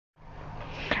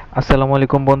আসসালামু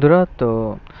আলাইকুম বন্ধুরা। তো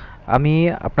আমি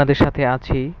আপনাদের সাথে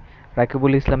আছি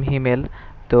রাকিবুল ইসলাম হিমেল।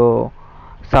 তো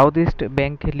সাউথ ইস্ট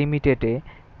ব্যাংক লিমিটেডে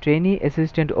ট্রেনি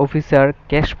অ্যাসিস্ট্যান্ট অফিসার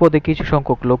ক্যাশ পদে কিছু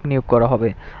সংখ্যক লোক নিয়োগ করা হবে।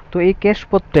 তো এই ক্যাশ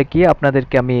পদটা কি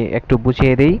আপনাদেরকে আমি একটু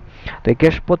বুঝিয়ে দেই। তো এই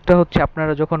ক্যাশ পদটা হচ্ছে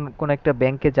আপনারা যখন কোনো একটা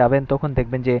ব্যাংকে যাবেন তখন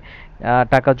দেখবেন যে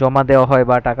টাকা জমা দেওয়া হয়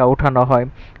বা টাকা ওঠানো হয়।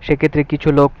 সেক্ষেত্রে কিছু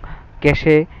লোক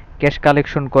ক্যাশে ক্যাশ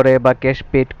কালেকশন করে বা ক্যাশ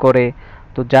পেড করে।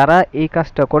 তো যারা এই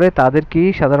কাজটা করে তাদেরকেই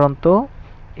সাধারণত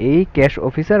এই ক্যাশ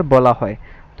অফিসার বলা হয়।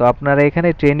 তো আপনারা এখানে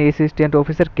ট্রেনি অ্যাসিস্ট্যান্ট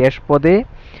অফিসার ক্যাশ পদে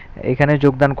এখানে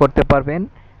যোগদান করতে পারবেন।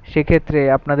 সেক্ষেত্রে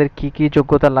আপনাদের কি কি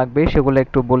যোগ্যতা লাগবে সেগুলো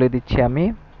একটু বলে দিচ্ছি আমি।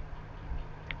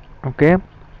 ওকে,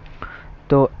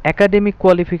 তো একাডেমিক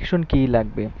কোয়ালিফিকেশন কি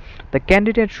লাগবে? The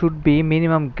candidate should be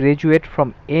minimum graduate from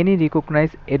any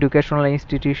recognised educational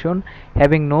institution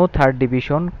having no third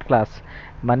division class.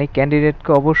 মানে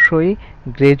ক্যান্ডিডেটকে অবশ্যই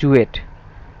গ্রাজুয়েট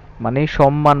মানে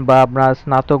সম্মান বা আমরা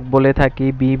স্নাতক বলে থাকি,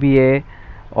 বিবিএ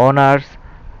অনার্স।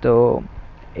 তো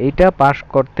এইটা পাস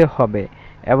করতে হবে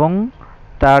এবং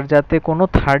তার যাতে কোনো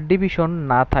থার্ড ডিভিশন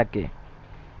না থাকে,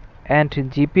 অ্যান্ড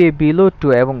জিপিএ বিলো 2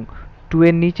 এবং 2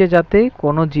 এর নিচে যাতে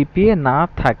কোনো জিপিএ না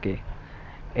থাকে।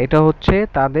 এটা হচ্ছে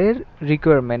তাদের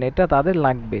রিকোয়ারমেন্ট, এটা তাদের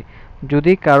লাগবে।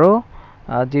 যদি কারো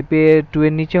জিপিএ 2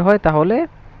 এর নিচে হয় তাহলে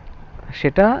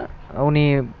সেটা উনি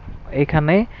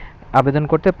এখানে আবেদন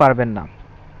করতে পারবেন না।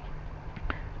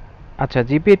 আচ্ছা,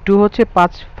 জিপিএ 2 হচ্ছে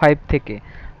 5 থেকে,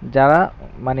 যারা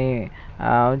মানে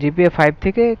জিপিএ 5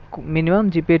 থেকে মিনিমাম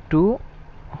জিপিএ 2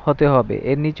 হতে হবে,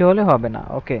 এর নিচে হলে হবে না।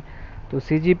 ওকে, তো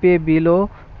CGPA below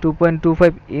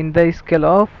 2.25 in the scale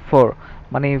of 4,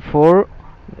 মানে 4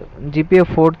 জিপিএ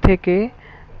 4 থেকে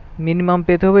মিনিমাম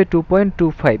পেতে হবে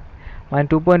 2.25, মানে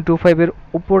 2.25 এর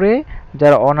উপরে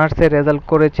যারা অনার্সে রেজাল্ট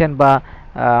করেছেন বা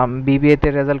বিবিএতে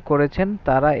রেজাল্ট করেছেন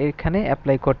তারা এখানে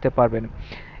অ্যাপ্লাই করতে পারবেন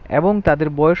এবং তাদের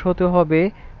বয়স হতে হবে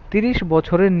 30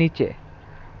 বছরের নিচে,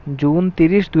 জুন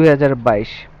 30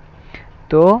 2022।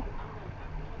 তো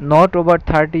not over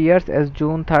 30 years as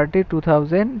June 30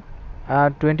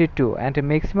 2022 and a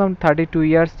maximum 32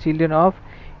 years children of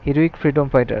heroic freedom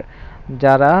fighter।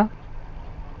 যারা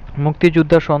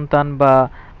মুক্তিযোদ্ধা সন্তান বা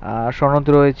সনদ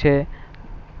রয়েছে,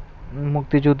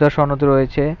 মুক্তিযোদ্ধা সনদ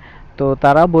রয়েছে, তো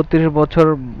তারা 32 বছর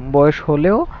বয়স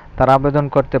হলেও তারা আবেদন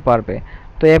করতে পারবে।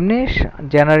 তো এমনি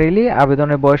জেনারেলি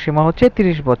আবেদনের বয়সসীমা হচ্ছে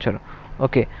 30 বছর।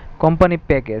 ওকে, কোম্পানি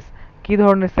প্যাকেজ কি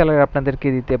ধরনের স্যালারি আপনাদেরকে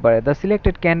দিতে পারে? দ্য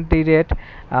সিলেক্টেড ক্যান্ডিডেট,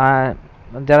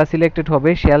 যারা সিলেক্টেড হবে,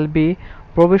 shall be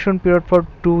probation period for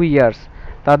 2 years.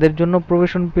 তাদের জন্য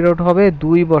প্রবেশন পিরিয়ড হবে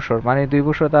 2 বছর, মানে 2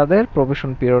 বছর তাদের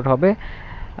প্রবেশন পিরিয়ড হবে।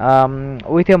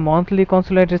 With a monthly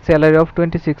consolidated salary of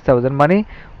 26,000, মানে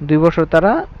 2 বছর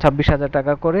তারা 26,000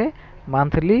 টাকা করে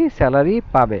মান্থলি স্যালারি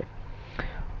পাবে।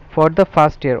 ফর দ্য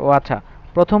ফার্স্ট ইয়ার, ও আচ্ছা,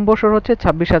 প্রথম বছর হচ্ছে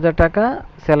 26,000 টাকা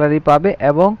স্যালারি পাবে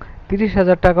এবং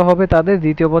 30,000 টাকা হবে তাদের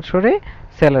দ্বিতীয় বছরে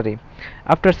salary.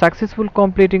 After successful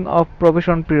completing of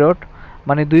probation period,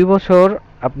 মানে 2 বছর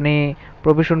আপনি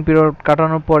প্রবেশন পিরিয়ড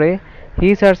কাটানোর পরে,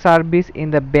 his R service in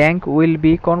the bank will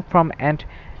be confirm and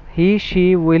she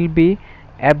will be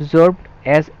absorbed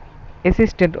as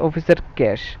assistant officer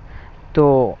cash. তো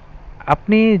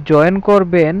আপনি জয়েন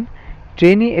করবেন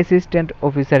ট্রেনি অ্যাসিস্ট্যান্ট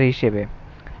অফিসার হিসেবে।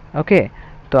 ওকে,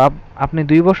 তো আপনি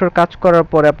 2 বছর কাজ করার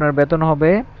পরে আপনার বেতন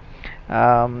হবে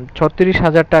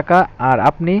 36,000 টাকা, আর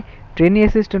আপনি ট্রেনি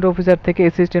অ্যাসিস্ট্যান্ট অফিসার থেকে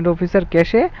অ্যাসিস্ট্যান্ট অফিসার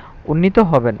ক্যাশে উন্নীত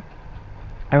হবেন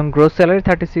এবং গ্রোস স্যালারি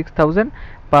 36,000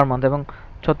 পার মান্থ এবং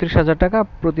 36,000 টাকা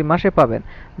প্রতি মাসে পাবেন।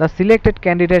 The selected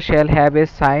candidate shall have a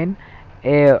sign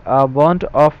A bond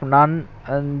of non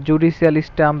judicial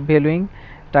stamp ভ্যালুইং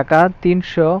টাকা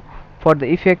 300 for the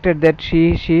affected that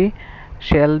she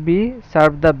shall be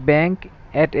served the bank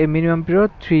at a minimum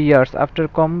period 3 years after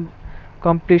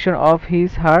completion of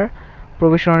his her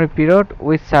probationary period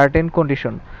with certain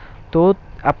condition। তো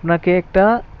আপনাকে একটা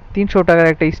 300 টাকার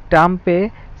একটা স্টাম্পে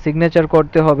signature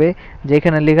করতে হবে,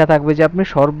 যেখানে লেখা থাকবে যে আপনি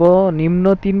সর্বনিম্ন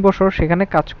 3 বছর সেখানে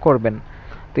কাজ করবেন।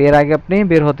 তো এর আগে আপনি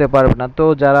বের হতে পারবেন না। তো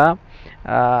যারা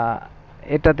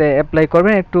এটাতে অ্যাপ্লাই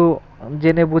করবেন একটু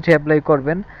জেনে বুঝে অ্যাপ্লাই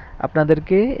করবেন।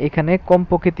 আপনাদেরকে এখানে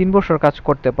কমপক্ষে 3 বছর কাজ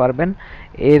করতে পারবেন,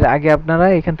 এর আগে আপনারা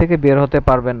এখান থেকে বের হতে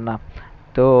পারবেন না।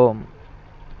 তো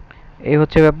এই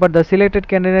হচ্ছে ব্যাপার। The selected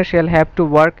candidate shall have to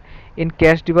work in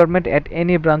cash department at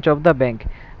any branch of the bank.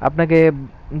 আপনাকে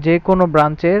যে কোনো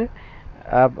ব্রাঞ্চের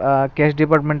ক্যাশ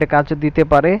ডিপার্টমেন্টে কাজ দিতে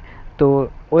পারে, তো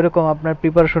ওইরকম আপনার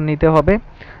প্রিপারেশন নিতে হবে।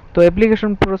 তো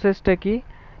অ্যাপ্লিকেশন প্রসেসটা কি?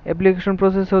 অ্যাপ্লিকেশন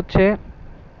প্রসেস হচ্ছে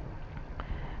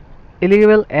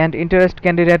eligible and interest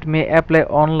candidate may apply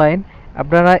online.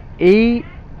 আপনারা এই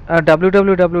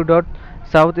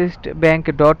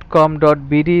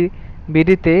www.southeastbank.com.bd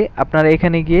তে আপনারা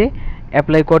এখানে গিয়ে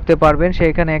অ্যাপ্লাই করতে পারবেন।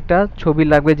 সেখানে একটা ছবি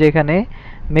লাগবে যেখানে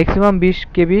ম্যাক্সিমাম 20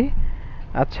 কেবি।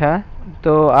 আচ্ছা,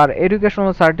 তো আর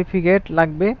এডুকেশনাল সার্টিফিকেট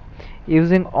লাগবে।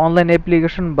 Using online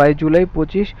application by July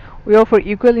 25। We offer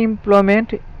equal employment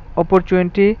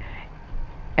opportunity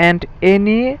and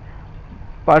any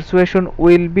persuasion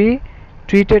will be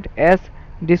treated as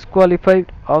disqualified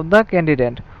of the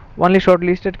candidate. Only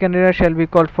shortlisted candidate shall be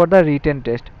called for the written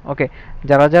test. ওকে,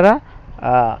 যারা যারা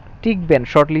টিকবেন,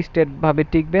 shortlisted ভাবে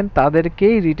টিকবেন,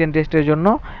 তাদেরকেই written টেস্টের জন্য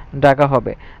ডাকা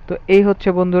হবে। তো এই হচ্ছে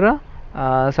বন্ধুরা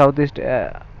সাউথ ইস্ট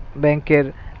ব্যাংকের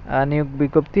নিয়োগ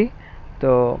বিজ্ঞপ্তি।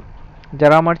 তো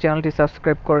যারা আমার চ্যানেলটি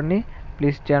সাবস্ক্রাইব করেনি,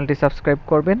 প্লিজ চ্যানেলটি সাবস্ক্রাইব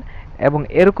করবেন এবং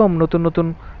এরকম নতুন নতুন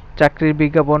চাকরির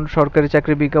বিজ্ঞাপন, সরকারি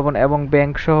চাকরির বিজ্ঞাপন এবং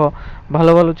ব্যাংক সহ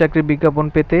ভালো ভালো চাকরির বিজ্ঞাপন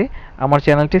পেতে আমার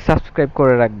চ্যানেলটি সাবস্ক্রাইব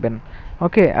করে রাখবেন।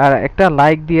 ওকে, আর একটা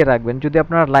লাইক দিয়ে রাখবেন। যদি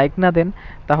আপনারা লাইক না দেন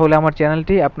তাহলে আমার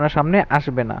চ্যানেলটি আপনার সামনে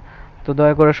আসবে না। তো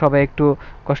দয়া করে সবাই একটু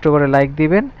কষ্ট করে লাইক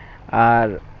দিবেন, আর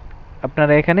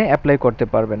আপনারা এখানে অ্যাপ্লাই করতে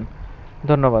পারবেন।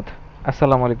 ধন্যবাদ।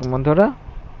 আসসালামু আলাইকুম বন্ধুরা।